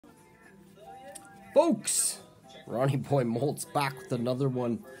Folks, Ronnie Boy Molt's back with another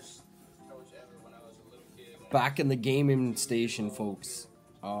one. Back in the gaming station, folks.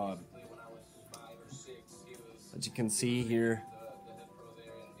 As you can see here,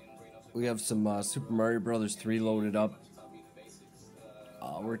 we have some Super Mario Brothers 3 loaded up.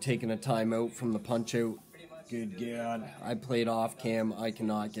 We're taking a time out from the punch out. Good God, I played off cam. I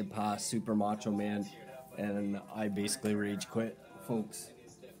cannot get past Super Macho Man, and I basically rage quit, folks.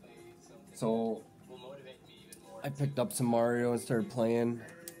 So I picked up some Mario and started playing.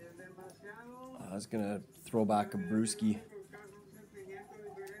 I was gonna throw back a brewski.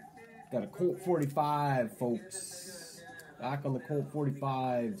 Got a Colt 45, folks. Back on the Colt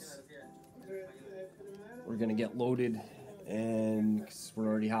 45s. We're gonna get loaded, and 'cause we're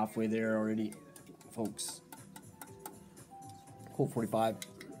already halfway there already, folks. Colt 45.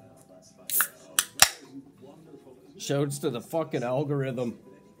 Shouts to the fucking algorithm.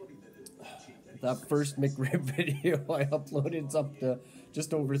 That first McRib video I uploaded's up to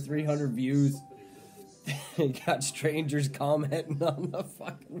just over 300 views. Got strangers commenting on the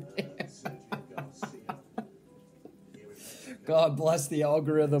fucking video. God bless the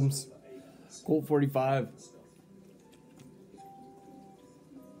algorithms. Colt 45.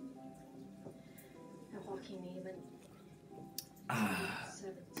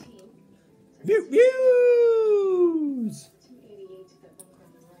 Views!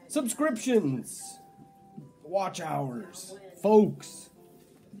 Subscriptions! Watch hours! Folks!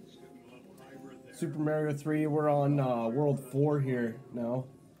 Super Mario 3, we're on World 4 here now.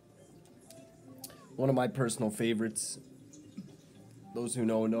 One of my personal favorites. Those who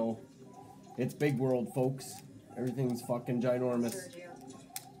know, know. It's big world, folks. Everything's fucking ginormous.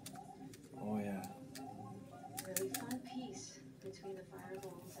 Oh, yeah.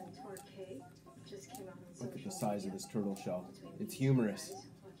 Look at the size of this turtle shell. It's humorous.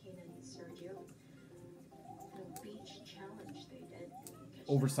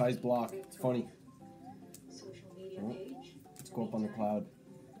 Oversized block. It's funny. Oh, let's go up on the cloud.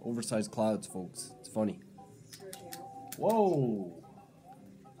 Oversized clouds, folks. It's funny. Whoa!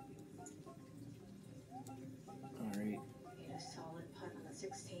 Alright.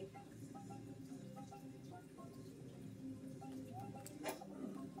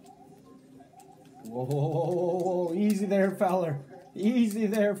 Whoa, whoa, whoa, whoa, whoa, easy there, feller. Easy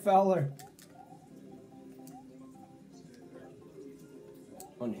there, feller.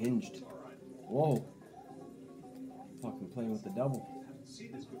 Unhinged. Whoa. Fucking playing with the devil. Is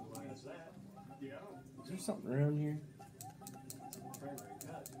there something around here?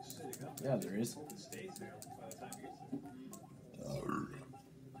 Yeah, there is.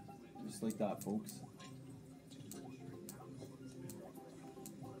 Just like that, folks.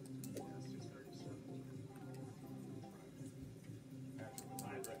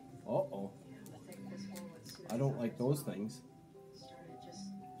 Uh-oh. I don't like those things.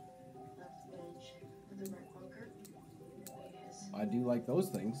 I do like those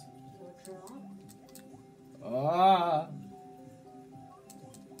things. Ah!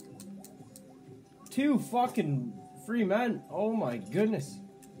 2 fucking free men. Oh my goodness.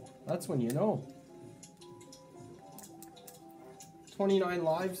 That's when you know. 29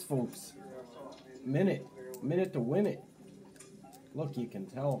 lives, folks. Minute to win it. Look, you can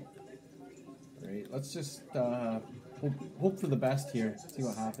tell. Alright, let's just hope for the best here. See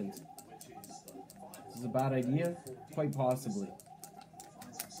what happens. This is a bad idea? Quite possibly.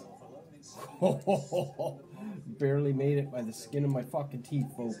 Barely made it by the skin of my fucking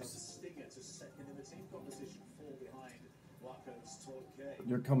teeth, folks.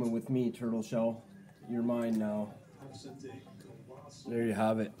 You're coming with me, Turtle Shell. You're mine now. There you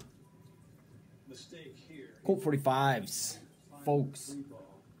have it. Colt 45s, folks.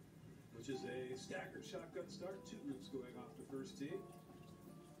 Which is a staggered shotgun start, 2 groups going off the first tee.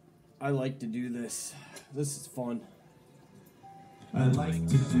 I like to do this. This is fun. I like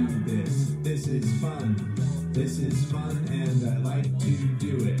to do this. This is fun. This is fun, and I like to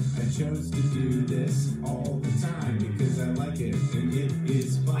do it. I chose to do this all the time because I like it, and it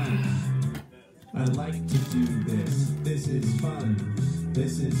is fun. I like to do this. This is fun.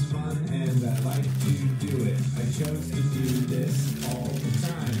 This is fun, and I like to do it. I chose to do this all the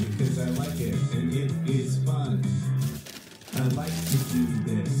time because I like it, and it is fun. I like to do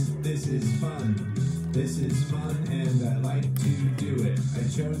this. This is fun. This is fun, and I like to do it. I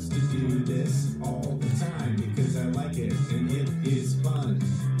chose to do this all the time because I like it, and it is fun.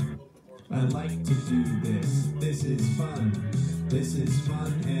 I like to do this. This is fun. This is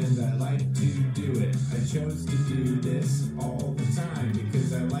fun, and I like to do it. I chose to do this all the time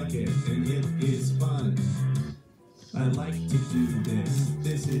because I like it, and it is fun. I I like to do this.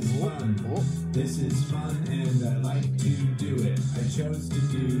 This is fun. This is fun and I like to do it. I chose to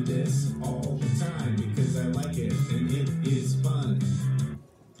do this all the time because I like it and it is fun.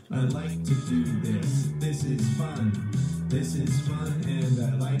 I like to do this. This is fun. This is fun and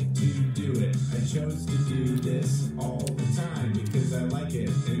I like to do it. I chose to do this all the time because I like it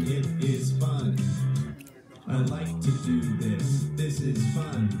and it is fun. I like to do this. This is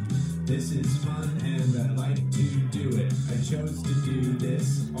fun. This is fun and I like to do it. I chose to do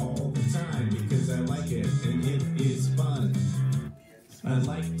this all the time because I like it and it is fun. I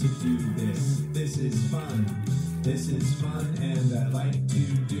like to do this. This is fun. This is fun and I like to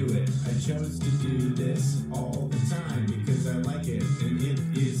do it. I chose to do this all the time because I like it and it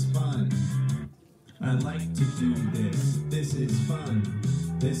is fun. I like to do this. This is fun.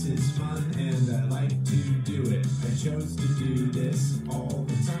 This is fun and I like to do it. I chose to do this all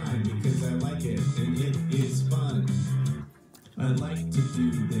the time because I like it and it is fun. I like to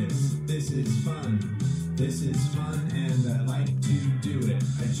do this. This is fun. This is fun and I like to do it.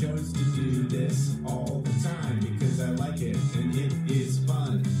 I chose to do this all the time because I like it and it is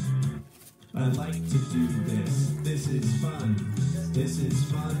fun. I like to do this. This is fun. This is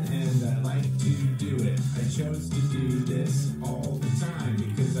fun and I like to do it. I chose to do this all the time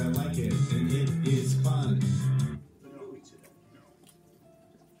because I like it and it is fun.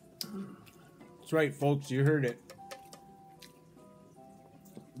 That's right, folks. You heard it.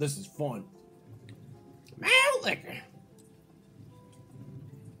 This is fun. Mouth liquor.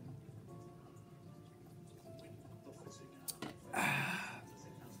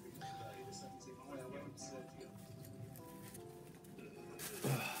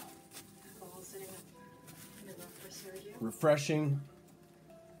 Refreshing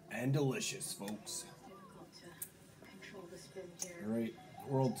and delicious, folks. All right,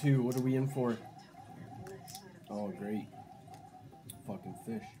 World 2, what are we in for? Oh, great. Fucking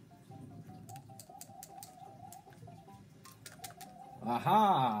fish.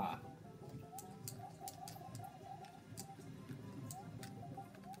 Aha!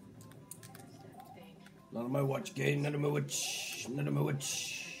 None of my watch, gay. None of my watch. None of my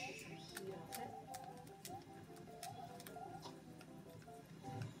watch.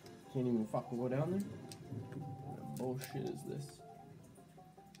 Can't even fucking go down there? What bullshit is this?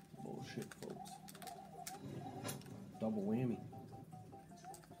 Bullshit, folks. Double whammy.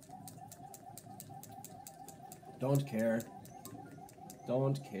 Don't care.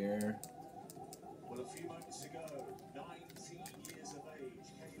 Don't care. Well, a few moments ago, 19 years of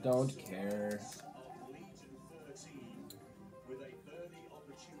age, Don't care. of Legion 13 with a birdie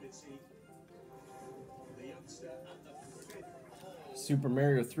opportunity. The youngster at the fifth hole Super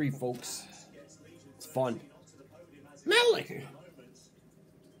Mario 3, folks. gets Legion It's fun. 13 onto the podium as Smell like it. moments.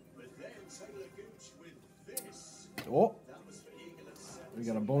 But then Taylor Gooch with this. Oh, That was for Eagle at 7. we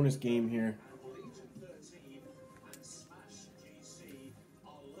got a bonus game here. Legion 13 and Smash GC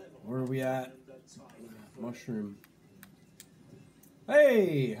are level. Where are we at? And the time. Mushroom.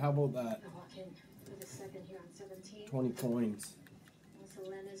 Hey, how about that? Walk in for the second here on 17. 20 coins.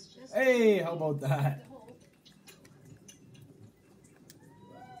 Selena's just Hey, how about that? the hole.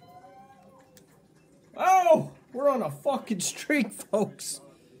 Oh, we're on a fucking streak, folks.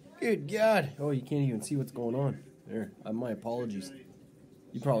 Good God. Oh, you can't even see what's going on. There, my apologies.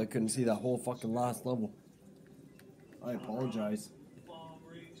 You probably couldn't see that whole fucking last level. I apologize. Farm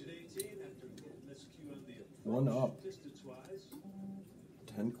range at 18 after getting this cue on the One up. distance-wise.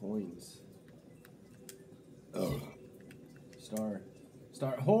 10 coins. Oh. Star.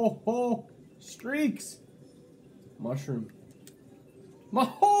 Star. Ho, ho. Streaks. Mushroom.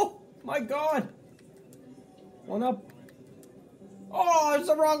 Oh, my God. One up. Oh, it's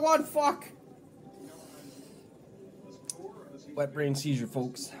the wrong one. Fuck. Wet brain seizure,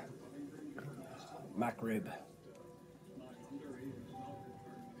 folks. McRib.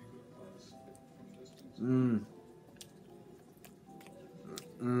 Mmm.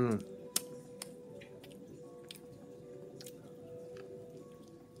 Mmm.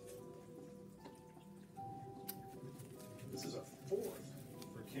 This is a fourth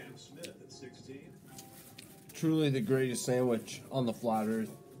for Cam Smith at 16. Truly the greatest sandwich on the flat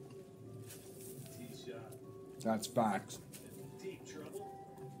earth. Tee shot That's facts. in deep trouble.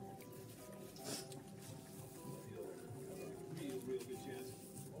 He'll have a real good chance.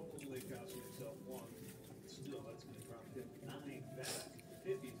 Only costing himself one. Still, that's going to drop him 9 back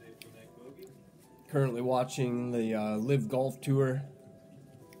if he's able to make bogey. Currently watching the Live Golf Tour.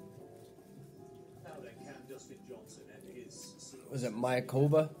 Now then, Cam Dustin Johnson and his Was it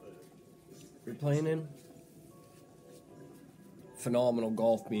Mayakoba you're playing in? Phenomenal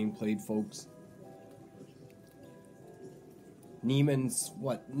golf being played, folks. Neiman's,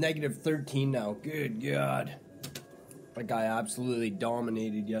 what, -13 now. Good God. That guy absolutely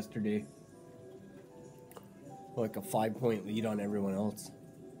dominated yesterday. Like a 5-point lead on everyone else.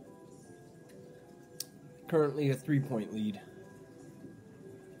 Currently a 3-point lead.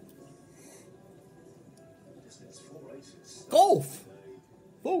 Golf!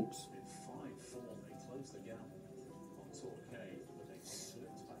 Folks.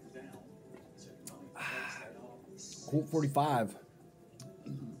 Colt 45.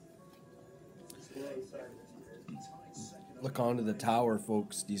 Look onto the tower,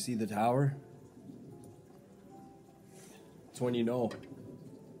 folks. Do you see the tower? That's when you know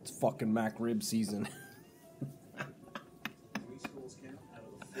it's fucking Mac Rib season.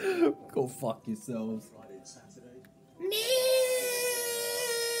 Go fuck yourselves.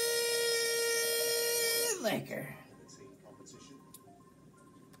 Liquor.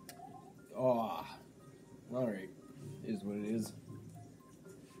 Oh, alright. Is what it is.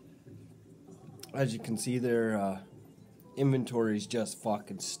 As you can see, their inventory's just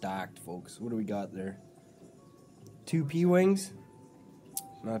fucking stacked, folks. What do we got there? 2 P-Wings?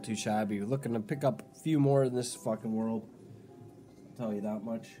 Not too shabby. We're looking to pick up a few more in this fucking world. I'll tell you that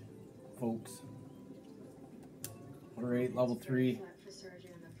much, folks. Alright, level 3.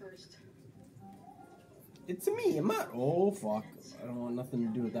 It's me, I'm not. Oh, fuck. I don't want nothing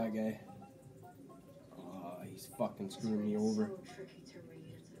to do with that guy. He's fucking screwing me over. So tricky to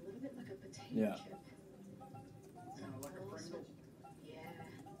read. It's a little bit like a potato Yeah. chip. Yeah.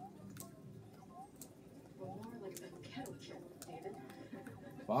 Or more like a kettle chip, David.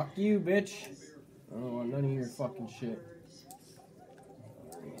 Fuck you, bitch. I don't want none of your fucking shit.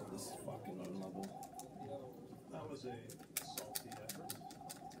 Alright, this is fucking unlevel. That was a salty effort.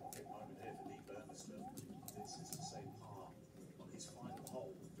 Great moment here for Lee Burmester. This is the same par on his final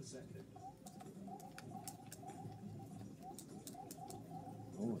hole, the second.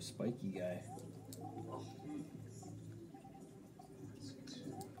 Oh, a spiky guy.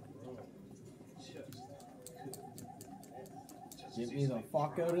 Get me the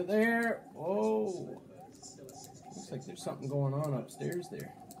fuck out of there. Oh. Looks like there's something going on upstairs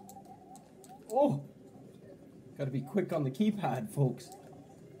there. Oh. Gotta be quick on the keypad, folks.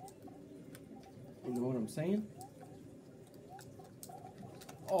 You know what I'm saying?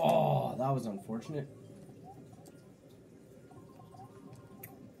 Oh, that was unfortunate.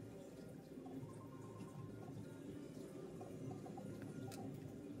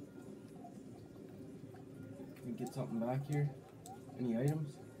 Can we get something back here? Any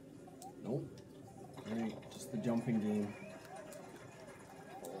items? Nope. Alright, just the jumping game.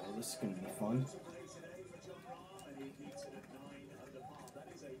 Oh, this is gonna be fun.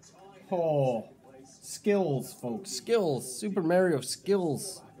 Oh, skills, folks. Skills. Super Mario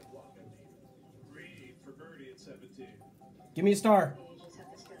skills. Give me a star.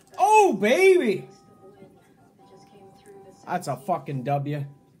 Oh, baby! That's a fucking W.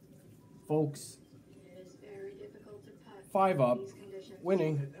 Folks. 5 up.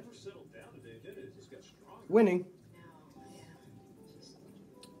 Winning. Winning.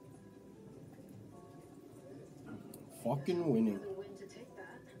 Fucking winning.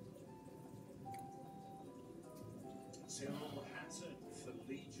 Cyril Hatton for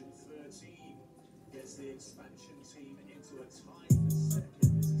Legion 13 gets the expansion team into a tie for second.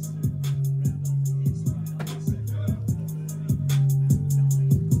 This is to round off his round second.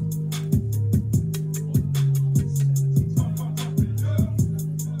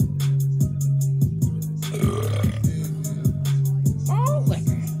 Oh,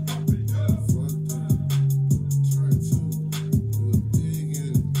 liquor.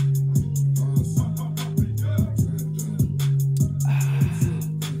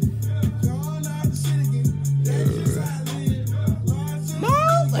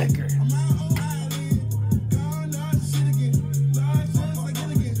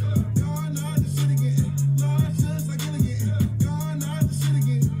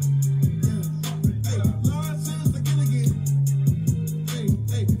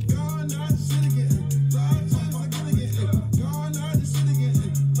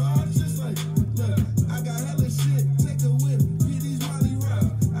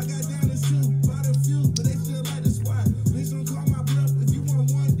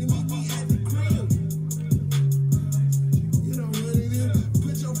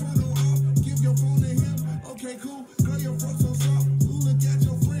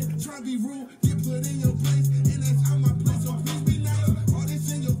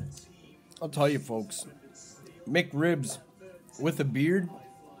 I'll tell you, folks, McRibs with a beard,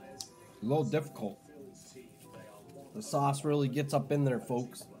 a little difficult. The sauce really gets up in there,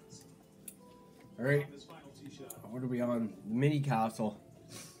 folks. All right. what are we on? Mini Castle.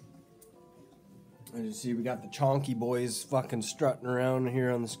 As you see, we got the Chonky boys fucking strutting around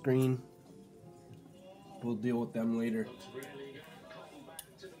here on the screen. We'll deal with them later.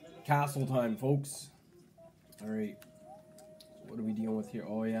 Castle time, folks. Alright. What are we dealing with here?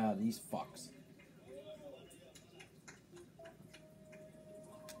 Oh yeah, these fucks.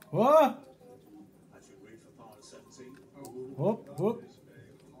 What? Whoop, whoop.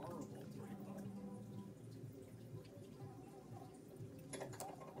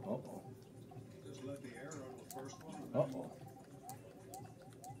 Uh-oh. Uh-oh.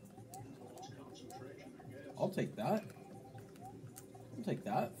 I'll take that. I'll take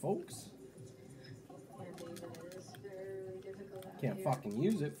that, folks. Can't fucking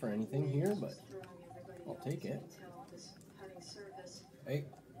use it for anything here, but I'll take it. Hey,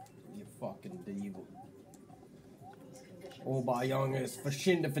 you fucking devil. Oh, bij jongens,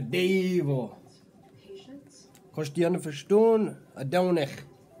 verschillende voor devil. Kost die anderen verstaan? Adonig.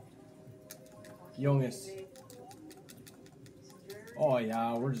 Jongens. Oh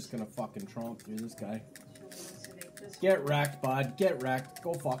yeah, we're just gonna fucking tromp through this guy. Get wrecked, bud. Get wrecked.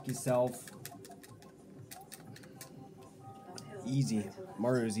 Go fuck yourself. Easy.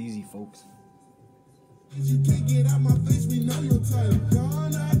 Mario's easy, folks. You can't get out my face, we know your type.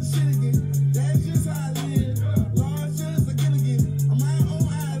 Gone out the shit again. That's just how I live. Large just again again. I'm my own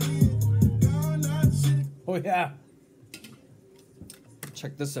island. Gone out the shit. Oh yeah.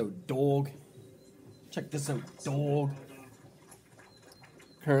 Check this out, dog. Check this out, dog.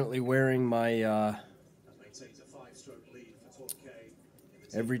 Currently wearing my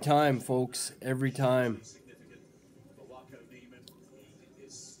every time, folks. Every time.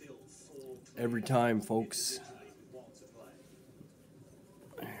 Every time, folks.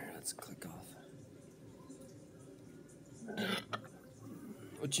 Here, let's click off.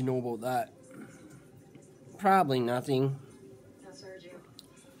 What you know about that? Probably nothing.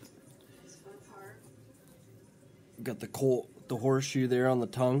 Got the Colt, the horseshoe there on the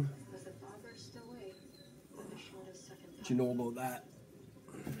tongue. What you know about that?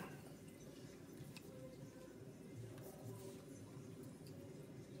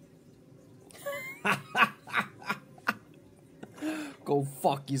 Go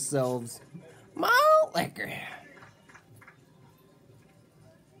fuck yourselves. Malt liquor.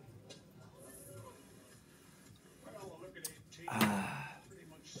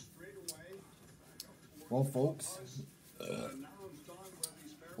 Well, folks,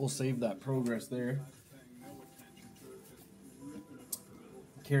 we'll save that progress there.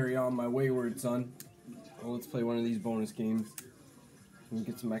 Carry on, my wayward son. Well, let's play one of these bonus games and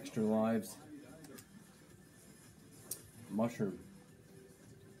get some extra lives. Mushroom.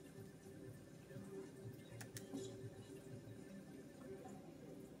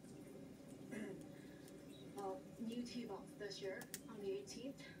 Well, new tee box this year on the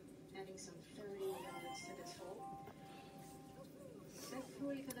 18th, adding some 30 yards to this hole.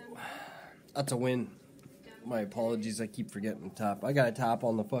 Thankfully for them. That's a win. My apologies, I keep forgetting to tap. I gotta tap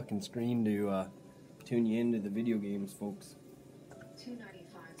on the fucking screen to tune you into the video games, folks.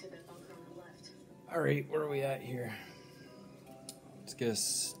 295 to the bunker on the left. Alright, where are we at here? Let's get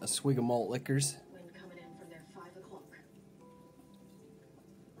a swig of malt liquors. Wind coming in from there 5 o'clock.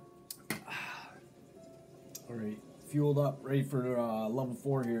 Alright, fueled up, ready for level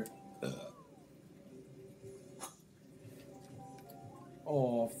 4 here.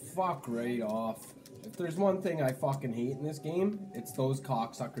 Oh, fuck right off. If there's one thing I fucking hate in this game, it's those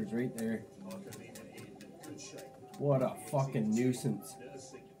cocksuckers right there. What a fucking nuisance.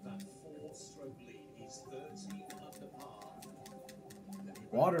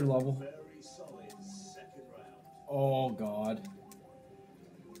 Water level. Oh god.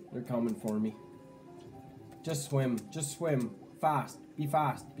 They're coming for me. Just swim. Just swim. Fast. Be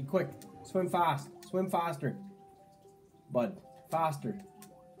fast. Be quick. Swim fast. Swim faster. Bud. Faster.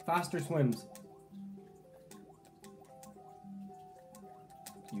 Faster swims.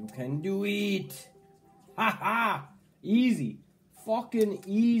 You can do it. Ha ha. Easy. Fucking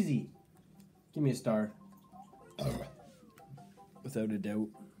easy. Give me a star. Without a doubt.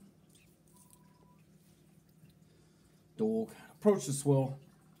 Dog. Approach the swill.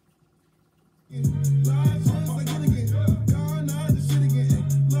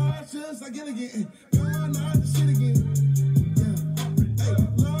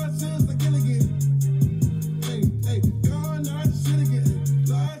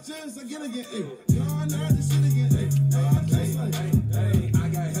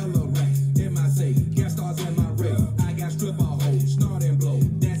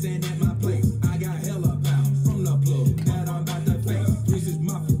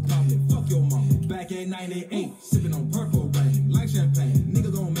 Back in '98, sipping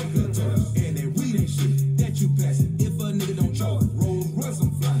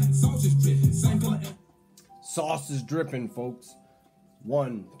Sauce is dripping, folks.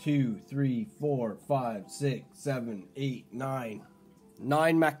 1, 2, 3, 4, 5, 6, 7, 8, 9.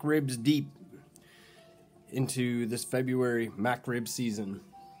 9 McRibs deep into this February McRib season.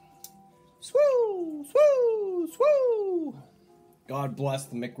 Swoo! Swoo! Swoo! God bless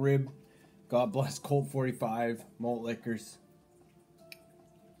the McRib. God bless Colt 45 malt liquors.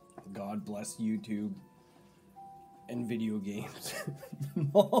 God bless YouTube and video games.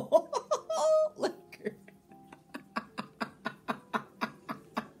 Malt liquor.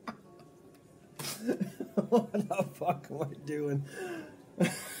 What the fuck am I doing?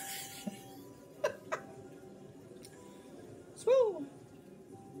 Swoo!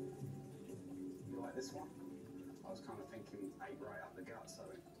 You like this one? I was kind of thinking 8 right up the gut, so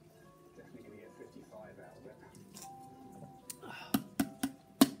definitely going to get 55 out of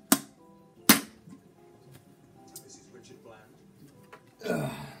it. This is Richard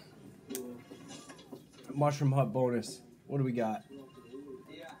Bland. Mushroom Hut bonus. What do we got? Yeah,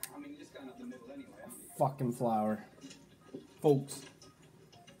 I mean, you're just going up the middle anyway, aren't you? Fucking flour. Folks,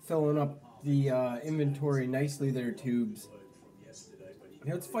 filling up the inventory nicely there, tubes.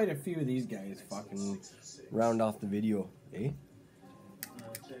 Hey, let's fight a few of these guys. Fucking round off the video, eh?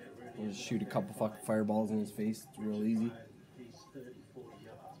 We'll just shoot a couple fucking fireballs in his face. It's real easy. He's 30-40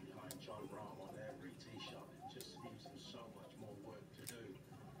 yards behind John Rahm on every tee shot. It just gives him so much more work to do.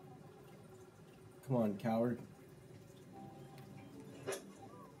 Come on, coward.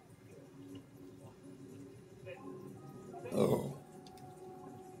 Oh.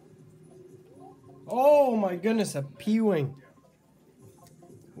 Oh my goodness, a P-wing.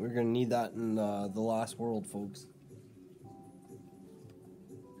 We're gonna need that in the last world, folks.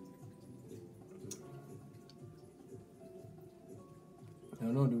 I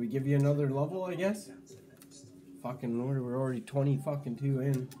don't know, do we give you another level, I guess? Fucking, we're already 20 fucking 2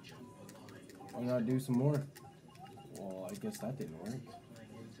 in. Why not do some more? Well, I guess that didn't work.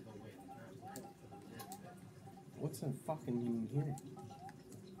 What's in fucking here?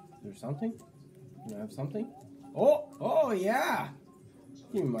 Is there something? Can I have something? Oh! Oh, yeah!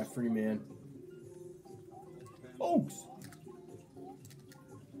 Give me my free man. Oaks!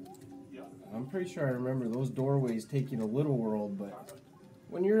 I'm pretty sure I remember those doorways take you to Little World, but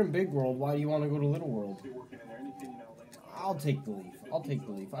when you're in Big World, why do you want to go to Little World? I'll take the leaf. I'll take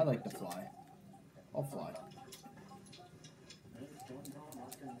the leaf. I like to fly. I'll fly.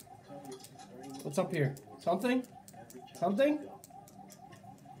 What's up here? Something? Something?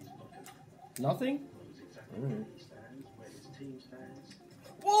 Nothing? Alright.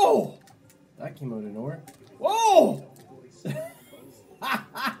 Whoa! That came out of nowhere. Whoa!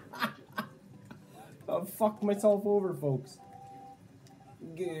 I fucked myself over, folks.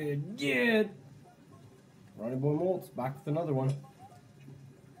 Good, good. Ronnie Boy Maltz back with another one.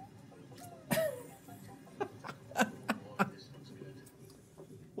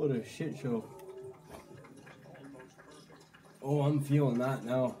 What a shit show. Oh, I'm feeling that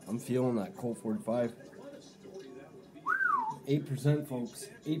now. I'm feeling that Colt 45. 8%, folks.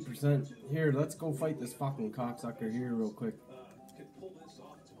 8%. Here, let's go fight this fucking cocksucker here real quick. Could pull this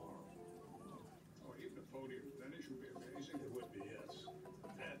off tomorrow. Or even a podium finish would be amazing. It would be, yes.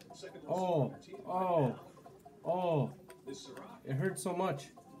 And second Oh, oh, oh. It hurts so much.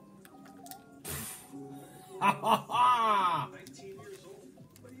 Ha ha ha! 19 years old.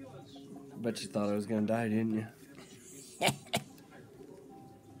 But he was. I bet you thought I was gonna die, didn't you?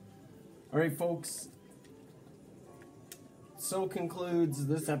 Alright, folks. So concludes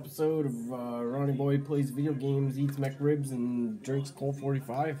this episode of Ronnie Boy Plays Video Games, Eats McRibs, and Drinks Colt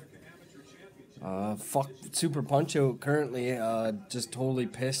 45. Fuck Super Punch-Out currently. Just totally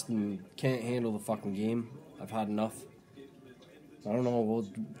pissed and can't handle the fucking game. I've had enough. I don't know.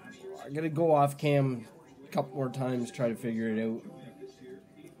 I gotta go off cam a couple more times, try to figure it out.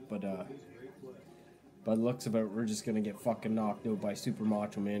 But by the looks of it, we're just gonna get fucking knocked out by Super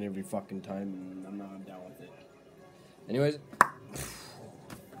Macho Man every fucking time, and I'm not down with it. Anyways,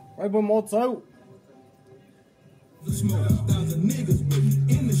 right boy, Maltz out. The smoke, thousand niggas with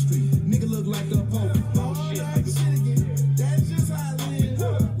in the street. Nigga look like a pope. Oh shit, nigga. That's just how I live.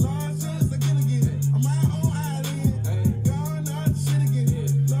 Lord, just again again. I'm my own island. Gone out the shit again.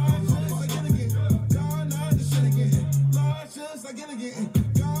 Lord, just again again. Gone out the shit again. Lord, just again again.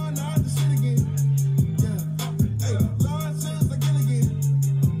 Gone out the shit again. Yeah. Hey, Lord, just again again.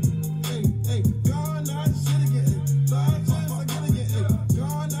 Hey, gone out the shit again. Lord, just again again. Hey,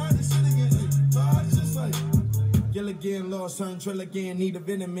 gone out the shit again. Hey, Lord, just like. Yell again, lost son, trill again, need a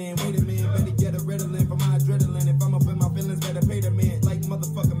venom man. Wait a minute, better get a Ritalin for my adrenaline. If I'm up in my feelings, better pay the man. Like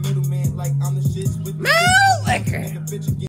motherfucking middleman, like I'm the shits with the liquor.